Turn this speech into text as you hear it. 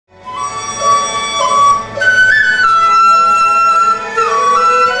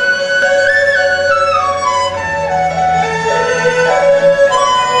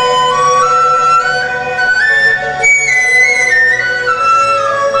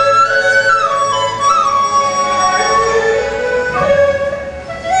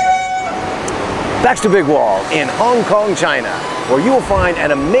Baxter Bigwahl in Hong Kong, China, where you will find an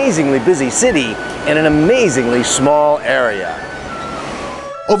amazingly busy city in an amazingly small area.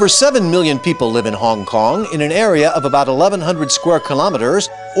 Over 7 million people live in Hong Kong in an area of about 1,100 square kilometers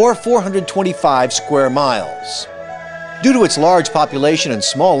or 425 square miles. Due to its large population and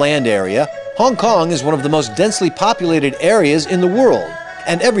small land area, Hong Kong is one of the most densely populated areas in the world,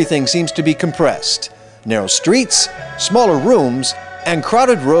 and everything seems to be compressed. Narrow streets, smaller rooms, and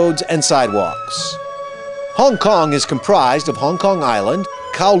crowded roads and sidewalks. Hong Kong is comprised of Hong Kong Island,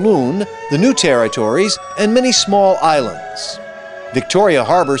 Kowloon, the New Territories, and many small islands. Victoria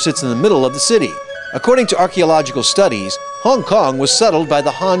Harbor sits in the middle of the city. According to archaeological studies, Hong Kong was settled by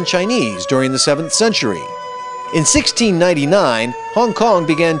the Han Chinese during the 7th century. In 1699, Hong Kong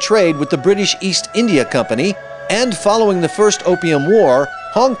began trade with the British East India Company, and following the First Opium War,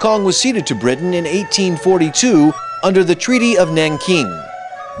 Hong Kong was ceded to Britain in 1842 under the Treaty of Nanking.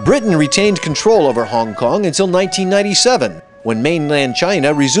 Britain retained control over Hong Kong until 1997, when mainland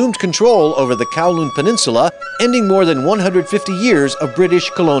China resumed control over the Kowloon Peninsula, ending more than 150 years of British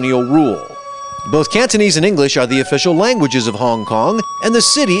colonial rule. Both Cantonese and English are the official languages of Hong Kong, and the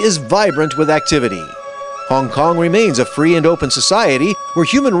city is vibrant with activity. Hong Kong remains a free and open society where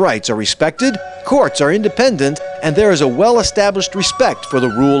human rights are respected, courts are independent, and there is a well-established respect for the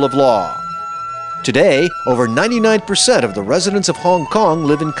rule of law. Today, over 99% of the residents of Hong Kong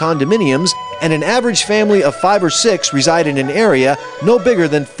live in condominiums, and an average family of 5 or 6 reside in an area no bigger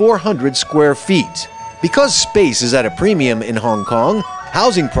than 400 square feet. Because space is at a premium in Hong Kong,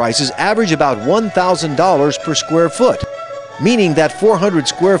 housing prices average about $1,000 per square foot, meaning that 400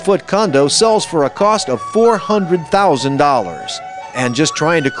 square foot condo sells for a cost of $400,000. And just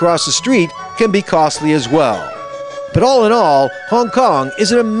trying to cross the street can be costly as well. But all in all, Hong Kong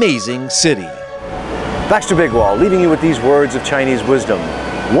is an amazing city. Baxter Bigwahl leaving you with these words of Chinese wisdom.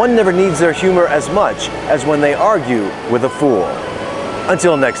 One never needs their humor as much as when they argue with a fool.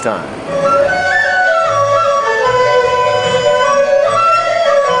 Until next time.